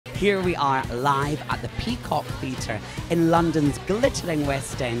here we are live at the Peacock Theatre in London's glittering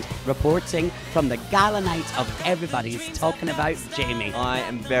West End, reporting from the gala night of Everybody's Talking About Jamie. I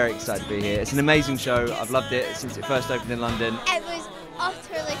am very excited to be here. It's an amazing show. I've loved it since it first opened in London. It was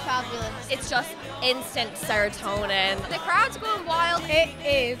utterly fabulous. It's just instant serotonin. The crowd's going wild. It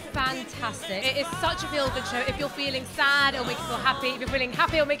is fantastic. It is such a feel-good show. If you're feeling sad, it'll make you feel happy. If you're feeling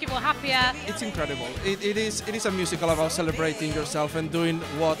happy, it'll make you feel happier. It's incredible. It is a musical about celebrating yourself and doing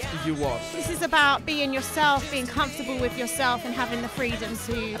what you want. This is about being yourself, being comfortable with yourself and having the freedom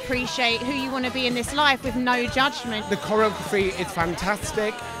to appreciate who you want to be in this life with no judgment. The choreography is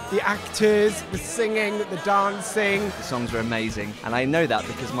fantastic. The actors, the singing, the dancing. The songs are amazing, and I know that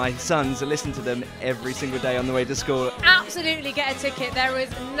because my sons listen to them every single day on the way to school. Absolutely get a ticket. There is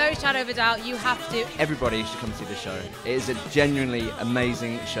no shadow of a doubt. You have to. Everybody should come see the show. It is a genuinely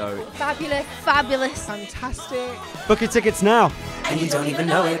amazing show. Fabulous, fabulous. Fantastic. Book your tickets now. And you don't even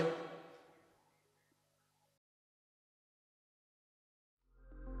know it.